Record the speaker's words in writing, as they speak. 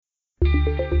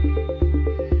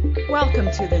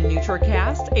welcome to the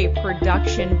NutraCast, a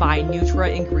production by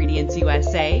Nutra Ingredients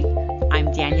USA.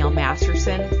 I'm Danielle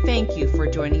Masterson. Thank you for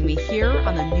joining me here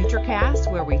on the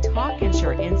NutraCast, where we talk and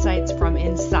share insights from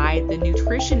inside the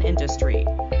nutrition industry.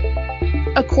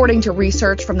 According to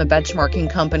research from the benchmarking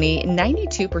company,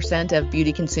 92% of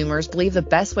beauty consumers believe the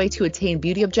best way to attain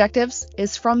beauty objectives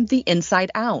is from the inside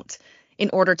out. In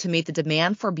order to meet the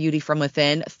demand for beauty from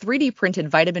within, 3D printed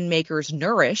vitamin makers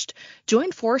Nourished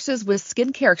joined forces with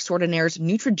skincare extraordinaires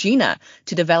Neutrogena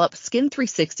to develop Skin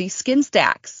 360 Skin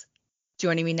Stacks.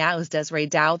 Joining me now is Desiree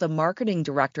Dow, the marketing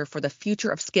director for the Future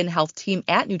of Skin Health team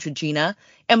at Neutrogena,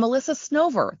 and Melissa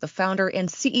Snover, the founder and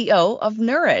CEO of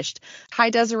Nourished. Hi,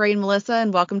 Desiree and Melissa,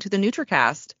 and welcome to the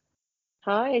NutraCast.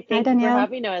 Hi, thank you for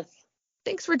having us.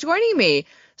 Thanks for joining me.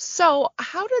 So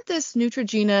how did this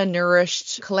Neutrogena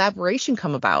Nourished collaboration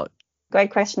come about?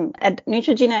 Great question. At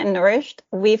Neutrogena and Nourished,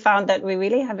 we found that we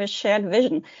really have a shared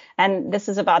vision. And this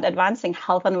is about advancing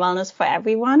health and wellness for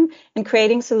everyone and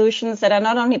creating solutions that are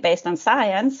not only based on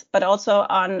science, but also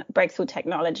on breakthrough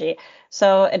technology.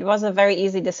 So it was a very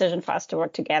easy decision for us to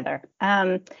work together.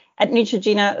 At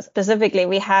Neutrogena specifically,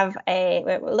 we're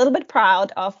a little bit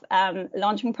proud of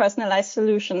launching personalized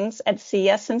solutions at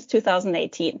CES since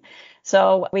 2018.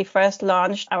 So we first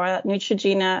launched our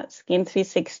Neutrogena Skin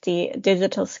 360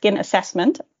 digital skin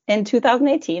assessment in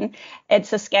 2018.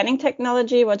 It's a scanning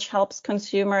technology which helps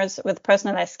consumers with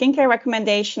personalized skincare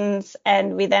recommendations.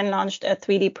 And we then launched a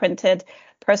 3D printed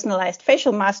personalized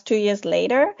facial mask 2 years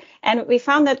later. And we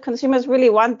found that consumers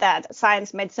really want that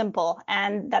science made simple.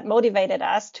 And that motivated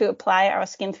us to apply our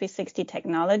Skin 360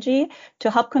 technology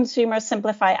to help consumers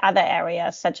simplify other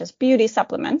areas, such as beauty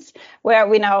supplements, where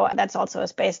we know that's also a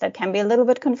space that can be a little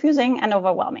bit confusing and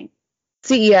overwhelming.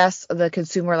 CES, the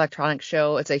Consumer Electronics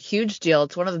Show, it's a huge deal.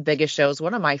 It's one of the biggest shows,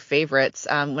 one of my favorites.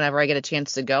 Whenever I get a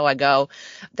chance to go, I go.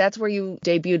 That's where you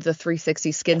debuted the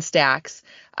 360 Skin Stacks.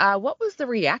 What was the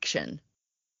reaction?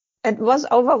 It was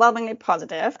overwhelmingly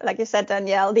positive. Like you said,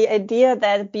 Danielle, the idea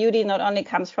that beauty not only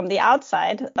comes from the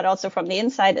outside, but also from the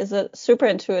inside is a super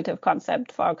intuitive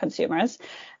concept for our consumers.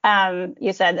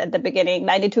 You said at the beginning,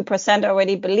 92%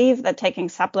 already believe that taking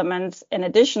supplements in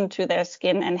addition to their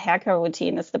skin and hair care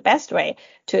routine is the best way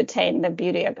to attain the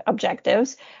beauty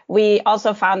objectives. We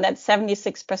also found that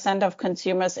 76% of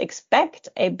consumers expect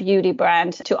a beauty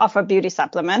brand to offer beauty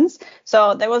supplements.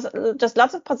 So there was just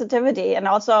lots of positivity. And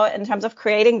also in terms of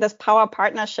creating this power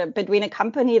partnership between a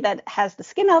company that has the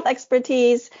skin health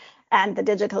expertise and the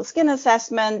digital skin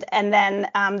assessment, and then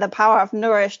the power of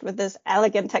Nourished with this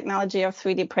elegant technology of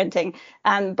 3D printing,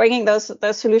 and bringing those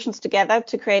solutions together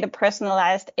to create a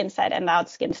personalized inside and out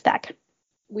skin stack.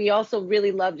 We also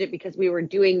really loved it because we were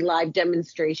doing live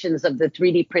demonstrations of the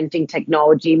 3D printing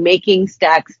technology, making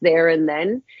stacks there and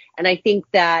then. And I think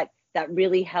that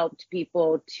really helped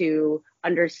people to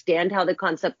understand how the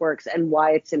concept works and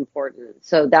why it's important.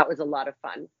 So that was a lot of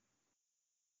fun.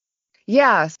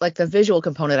 Yeah, like the visual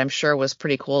component, I'm sure, was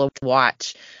pretty cool to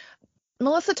watch.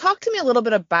 Melissa, talk to me a little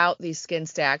bit about these skin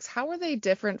stacks. How are they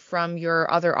different from your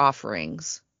other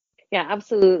offerings? Yeah,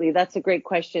 absolutely. That's a great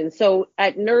question. So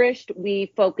at Nourished,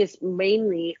 we focus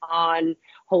mainly on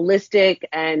holistic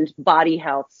and body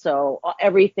health. So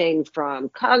everything from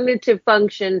cognitive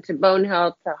function to bone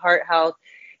health to heart health,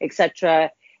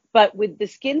 etc. But with the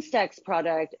Skin Stacks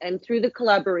product and through the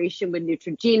collaboration with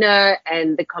Neutrogena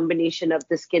and the combination of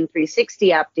the Skin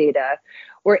 360 app data,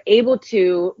 we're able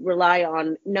to rely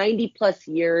on 90 plus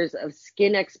years of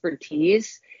skin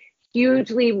expertise,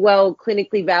 hugely well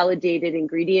clinically validated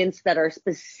ingredients that are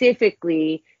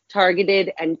specifically targeted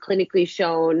and clinically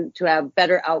shown to have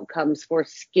better outcomes for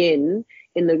skin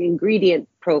in the ingredient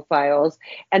profiles.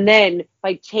 And then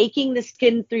by taking the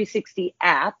Skin 360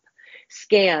 app,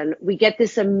 scan, we get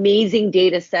this amazing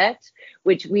data set,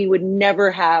 which we would never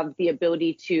have the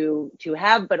ability to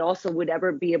have, but also would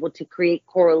ever be able to create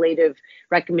correlative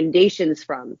recommendations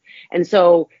from. And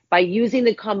so by using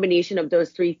the combination of those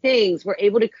three things, we're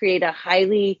able to create a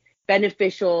highly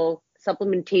beneficial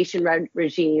supplementation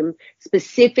regime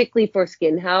specifically for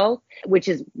skin health, which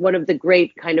is one of the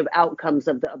great kind of outcomes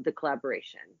of the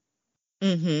collaboration.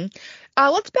 Mm-hmm.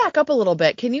 Let's back up a little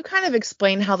bit. Can you kind of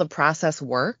explain how the process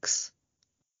works?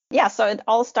 Yeah, so it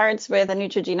all starts with a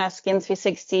Neutrogena Skin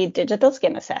 360 digital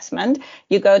skin assessment.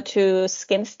 You go to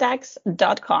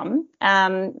skinstacks.com.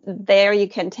 There you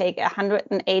can take a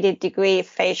 180-degree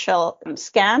facial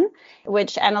scan,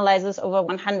 which analyzes over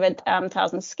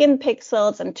 100,000 skin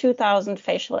pixels and 2,000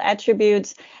 facial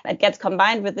attributes. It gets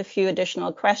combined with a few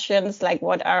additional questions, like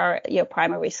what are your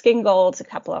primary skin goals, a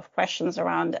couple of questions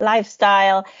around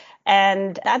lifestyle,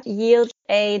 and that yields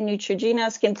a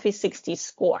Neutrogena Skin 360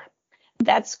 score.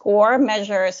 That score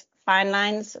measures fine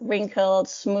lines,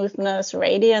 wrinkles, smoothness,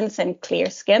 radiance, and clear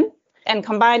skin. And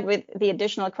combined with the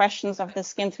additional questions of the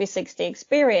Skin 360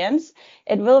 experience,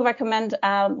 it will recommend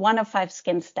 1 of 5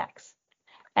 skin stacks.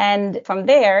 And from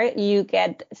there, you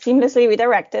get seamlessly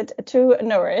redirected to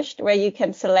Nourished, where you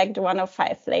can select 1 of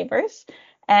 5 flavors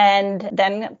and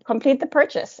then complete the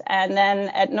purchase. And then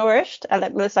at Nourished, I'll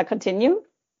let Melissa continue.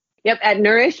 Yep. At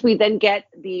Nourished, we then get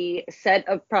the set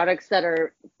of products that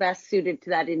are best suited to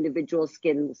that individual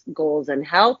skin's goals and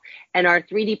health. And our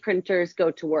 3D printers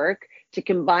go to work to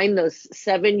combine those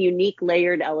 7 unique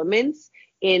layered elements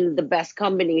in the best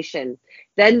combination.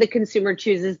 Then the consumer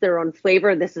chooses their own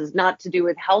flavor. This is not to do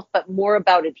with health, but more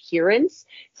about adherence.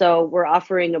 So we're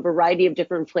offering a variety of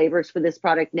different flavors for this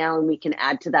product now, and we can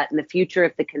add to that in the future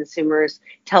if the consumers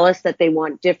tell us that they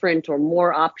want different or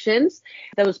more options.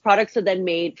 Those products are then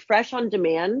made fresh on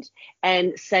demand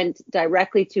and sent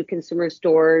directly to consumer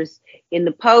stores in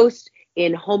the post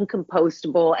in home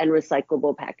compostable and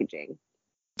recyclable packaging.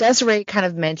 Desiree kind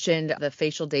of mentioned the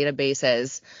facial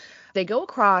databases. They go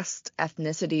across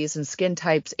ethnicities and skin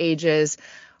types, ages.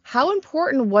 How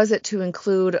important was it to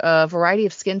include a variety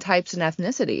of skin types and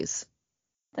ethnicities?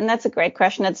 And that's a great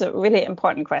question. It's a really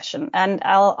important question. And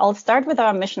I'll start with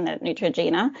our mission at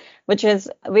Neutrogena, which is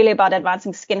really about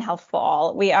advancing skin health for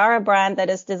all. We are a brand that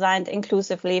is designed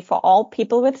inclusively for all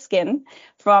people with skin,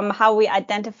 from how we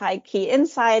identify key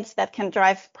insights that can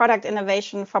drive product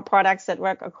innovation for products that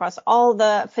work across all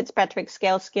the Fitzpatrick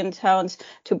scale skin tones,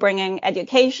 to bringing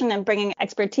education and bringing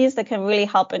expertise that can really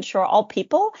help ensure all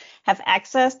people have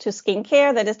access to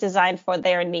skincare that is designed for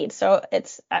their needs. So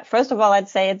it's, first of all, I'd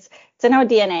say it's in our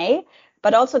DNA,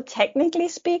 but also technically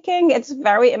speaking, it's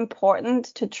very important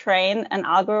to train an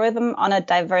algorithm on a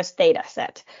diverse data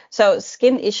set. So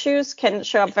skin issues can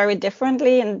show up very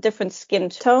differently in different skin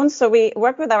tones. So we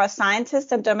work with our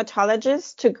scientists and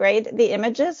dermatologists to grade the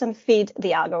images and feed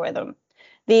the algorithm.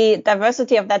 The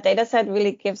diversity of that data set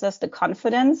really gives us the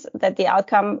confidence that the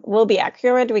outcome will be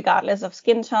accurate regardless of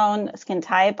skin tone, skin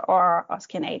type, or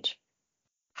skin age.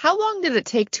 How long did it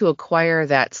take to acquire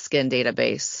that skin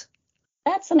database?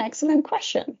 That's an excellent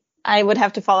question. I would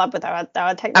have to follow up with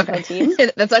our technical team.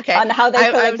 That's okay. On how they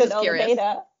collected all curious. the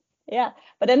data. Yeah,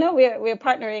 but I know we're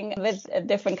partnering with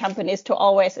different companies to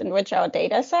always enrich our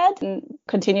data set and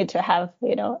continue to have,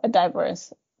 a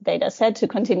diverse data set to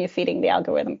continue feeding the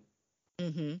algorithm.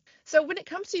 Mm-hmm. So when it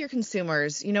comes to your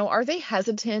consumers, are they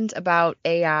hesitant about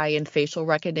AI and facial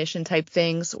recognition type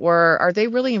things, or are they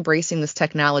really embracing this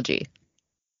technology?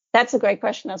 That's a great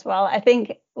question as well. I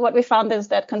think what we found is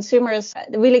that consumers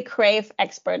really crave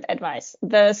expert advice.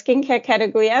 The skincare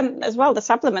category and as well the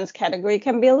supplements category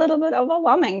can be a little bit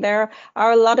overwhelming. There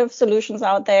are a lot of solutions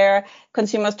out there.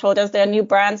 Consumers told us there are new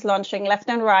brands launching left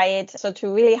and right. So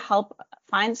to really help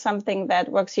find something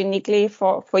that works uniquely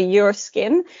for your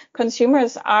skin,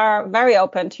 consumers are very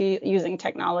open to using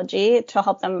technology to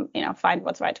help them, find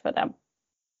what's right for them.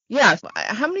 Yeah.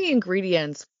 How many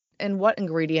ingredients and what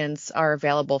ingredients are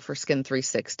available for Skin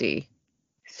 360?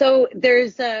 So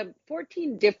there's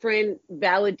 14 different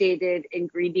validated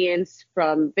ingredients,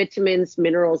 from vitamins,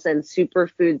 minerals, and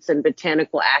superfoods and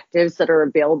botanical actives that are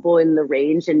available in the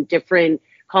range in different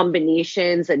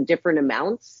combinations and different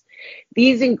amounts.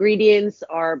 These ingredients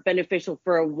are beneficial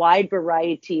for a wide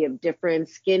variety of different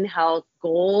skin health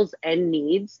goals and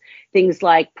needs. Things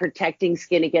like protecting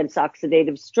skin against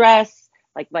oxidative stress,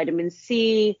 like vitamin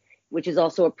C, which is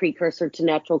also a precursor to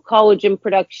natural collagen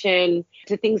production,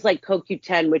 to things like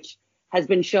CoQ10, which has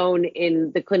been shown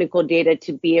in the clinical data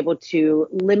to be able to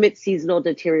limit seasonal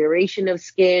deterioration of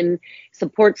skin,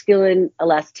 support skin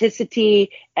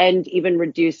elasticity, and even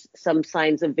reduce some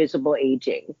signs of visible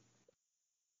aging.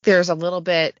 There's a little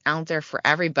bit out there for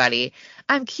everybody.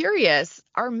 I'm curious,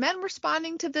 are men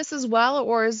responding to this as well,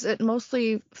 or is it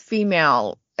mostly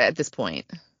female at this point?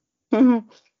 Mm-hmm.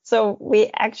 So we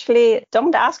actually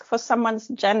don't ask for someone's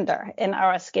gender in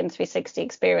our Skin 360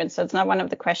 experience. So it's not one of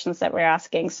the questions that we're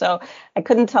asking. So I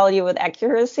couldn't tell you with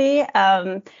accuracy.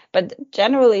 But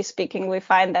generally speaking, we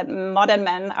find that modern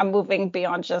men are moving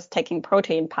beyond just taking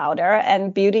protein powder,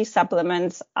 and beauty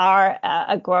supplements are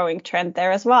a growing trend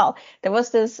there as well. There was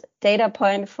this data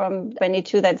point from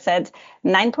 22 that said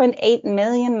 9.8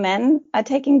 million men are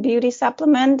taking beauty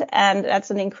supplement, and that's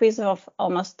an increase of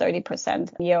almost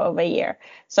 30% year over year.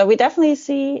 So we definitely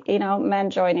see, men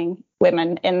joining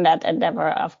women in that endeavor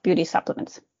of beauty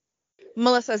supplements.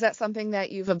 Melissa, is that something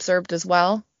that you've observed as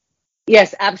well?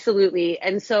 Yes, absolutely.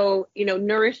 And so,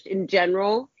 Nourished in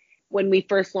general, when we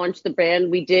first launched the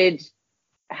brand, we did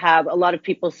have a lot of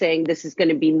people saying this is going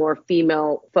to be more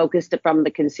female focused from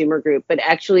the consumer group. But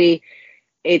actually,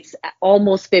 it's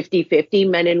almost 50-50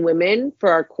 men and women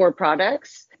for our core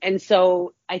products. And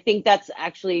so I think that's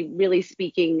actually really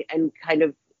speaking and kind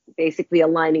of basically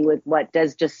aligning with what Des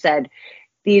just said.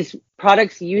 These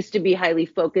products used to be highly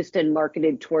focused and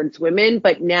marketed towards women,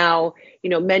 but now,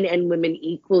 men and women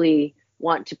equally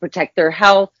want to protect their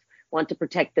health, want to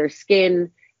protect their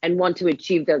skin, and want to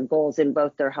achieve their goals in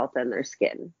both their health and their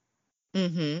skin.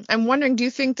 I'm wondering, do you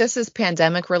think this is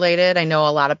pandemic related? I know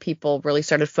a lot of people really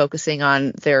started focusing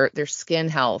on their skin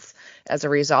health as a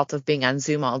result of being on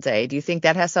Zoom all day. Do you think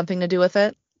that has something to do with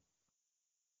it?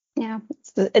 Yeah,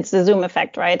 it's the Zoom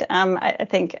effect, right? I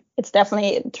think it's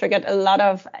definitely triggered a lot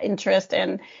of interest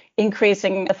in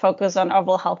increasing the focus on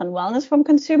overall health and wellness from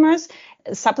consumers.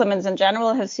 Supplements in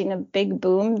general have seen a big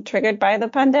boom triggered by the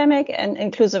pandemic, and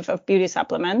inclusive of beauty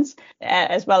supplements,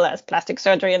 as well as plastic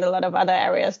surgery and a lot of other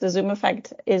areas. The Zoom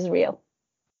effect is real.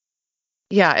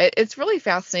 Yeah, it's really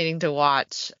fascinating to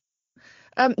watch.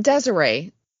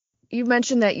 Desiree, you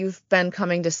mentioned that you've been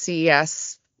coming to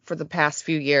CES for the past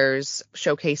few years,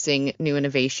 showcasing new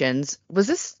innovations. Was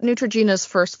this Neutrogena's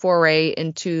first foray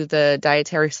into the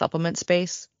dietary supplement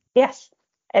space? Yes,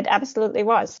 it absolutely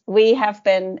was. We have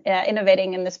been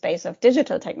innovating in the space of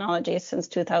digital technologies since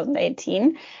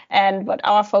 2018. And what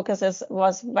our focus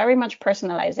was very much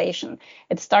personalization.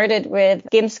 It started with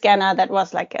skin scanner that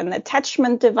was like an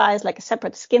attachment device, like a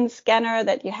separate skin scanner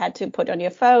that you had to put on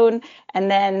your phone.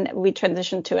 And then we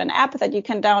transitioned to an app that you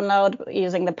can download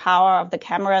using the power of the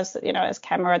cameras, as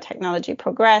camera technology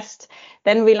progressed.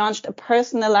 Then we launched a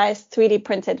personalized 3D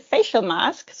printed facial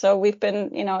mask. So we've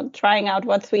been, trying out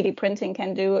what 3D printing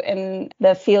can do in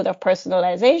the field of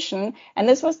personalization. And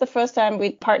this was the first time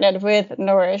we partnered with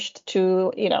Nourished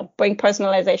to, bring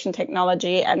personalization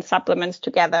technology and supplements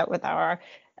together with our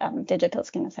digital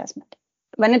skin assessment.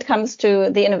 When it comes to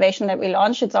the innovation that we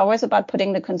launch, it's always about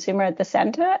putting the consumer at the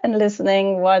center and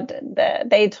listening what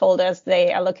they told us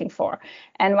they are looking for.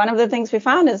 And one of the things we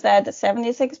found is that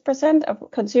 76%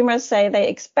 of consumers say they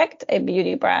expect a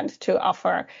beauty brand to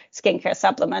offer skincare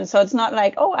supplements. So it's not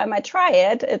like, oh, I might try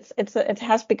it. It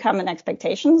has become an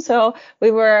expectation. So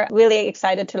we were really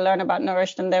excited to learn about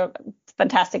Nourished and their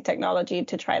fantastic technology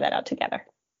to try that out together.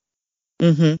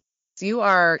 Mm-hmm. So you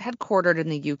are headquartered in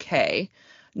the UK.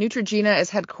 Neutrogena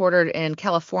is headquartered in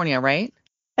California, right?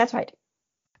 That's right.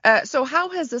 So how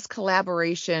has this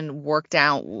collaboration worked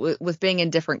out with being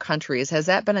in different countries? Has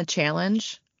that been a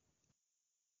challenge?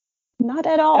 Not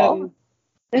at all.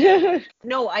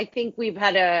 No, I think we've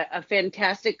had a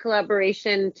fantastic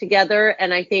collaboration together.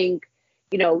 And I think,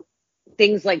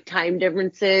 things like time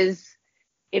differences,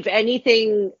 if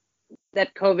anything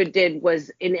that COVID did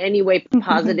was in any way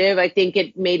positive, I think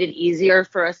it made it easier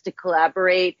for us to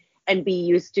collaborate and be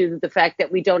used to the fact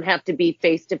that we don't have to be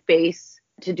face to face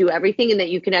to do everything, and that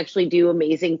you can actually do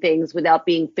amazing things without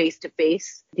being face to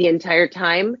face the entire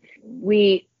time.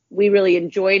 We really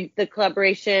enjoyed the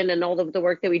collaboration and all of the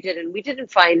work that we did, and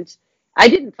I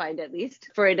didn't find at least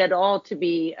for it at all to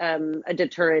be a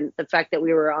deterrent, the fact that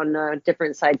we were on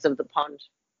different sides of the pond.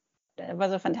 It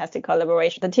was a fantastic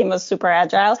collaboration. The team was super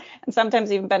agile and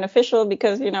sometimes even beneficial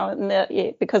because,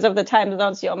 because of the time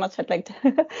zones, you almost had like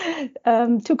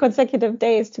 2 consecutive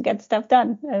days to get stuff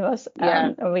done. It was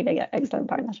a really excellent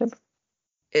partnership.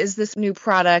 Is this new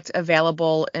product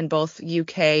available in both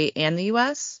UK and the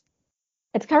US?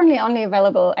 It's currently only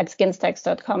available at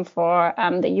skinstechs.com for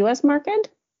the US market.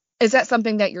 Is that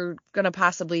something that you're going to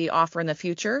possibly offer in the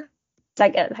future?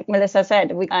 Like Melissa said,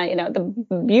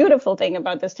 the beautiful thing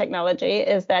about this technology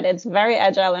is that it's very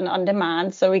agile and on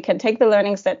demand. So we can take the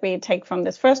learnings that we take from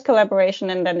this first collaboration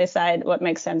and then decide what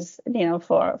makes sense,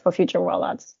 for future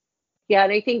rollouts. Yeah,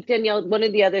 and I think, Danielle, one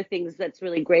of the other things that's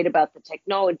really great about the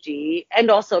technology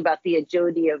and also about the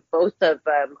agility of both of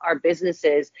our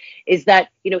businesses is that,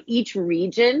 each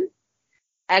region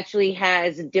actually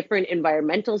has different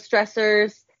environmental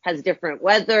stressors, has different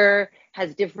weather,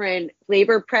 has different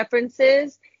flavor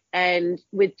preferences. And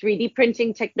with 3D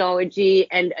printing technology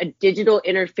and a digital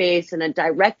interface and a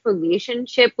direct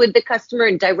relationship with the customer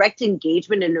and direct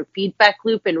engagement in a feedback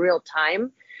loop in real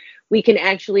time, we can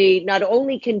actually not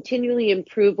only continually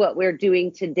improve what we're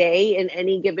doing today in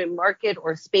any given market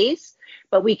or space,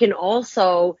 but we can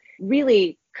also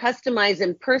really customize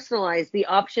and personalize the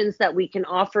options that we can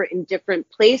offer in different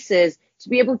places to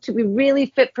be able to be really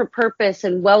fit for purpose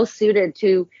and well suited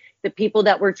to the people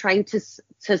that we're trying to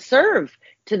serve,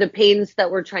 to the pains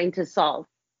that we're trying to solve.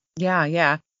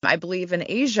 Yeah. I believe in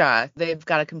Asia, they've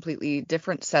got a completely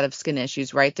different set of skin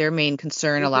issues, right? Their main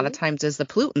concern a lot of times is the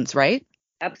pollutants, right?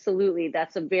 Absolutely.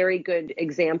 That's a very good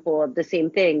example of the same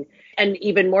thing. And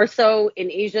even more so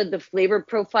in Asia, the flavor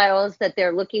profiles that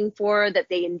they're looking for, that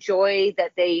they enjoy,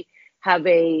 that they have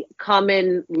a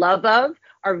common love of,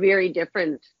 are very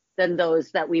different than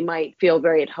those that we might feel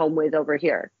very at home with over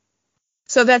here.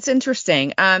 So that's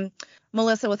interesting.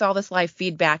 Melissa, with all this live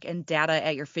feedback and data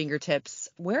at your fingertips,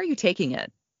 where are you taking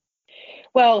it?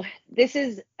 Well, this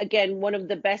is, again, one of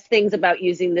the best things about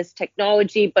using this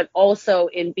technology, but also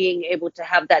in being able to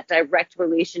have that direct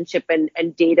relationship and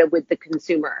data with the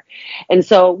consumer. And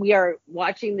so we are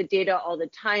watching the data all the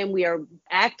time. We are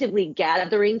actively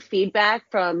gathering feedback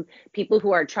from people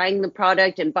who are trying the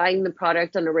product and buying the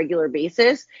product on a regular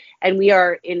basis. And we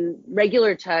are in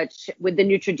regular touch with the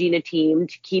Neutrogena team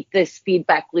to keep this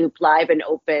feedback loop live and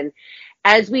open.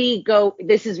 As we go,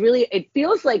 this is really, it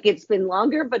feels like it's been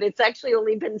longer, but it's actually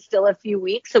only been still a few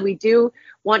weeks. So we do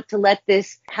want to let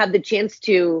this have the chance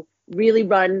to really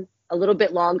run a little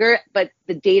bit longer, but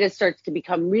the data starts to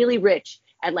become really rich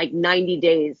at like 90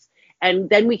 days. And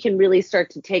then we can really start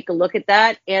to take a look at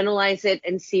that, analyze it,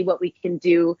 and see what we can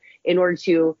do in order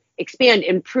to expand,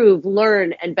 improve,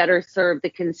 learn, and better serve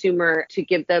the consumer to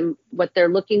give them what they're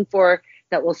looking for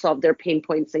that will solve their pain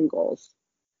points and goals.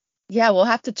 Yeah, we'll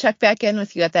have to check back in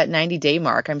with you at that 90-day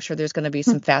mark. I'm sure there's going to be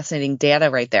some fascinating data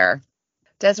right there.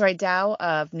 Desiree Dow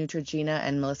of Neutrogena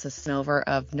and Melissa Snover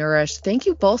of Nourish, thank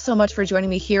you both so much for joining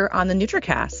me here on the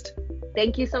NutriCast.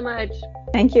 Thank you so much.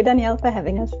 Thank you, Danielle, for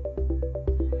having us.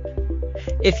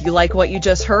 If you like what you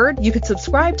just heard, you could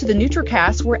subscribe to the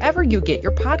NutriCast wherever you get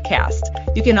your podcast.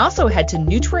 You can also head to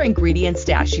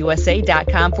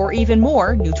nutraingredients-usa.com for even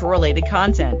more Nutri-related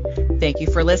content. Thank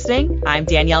you for listening. I'm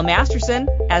Danielle Masterson.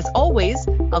 As always,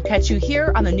 I'll catch you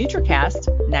here on the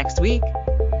NutriCast next week.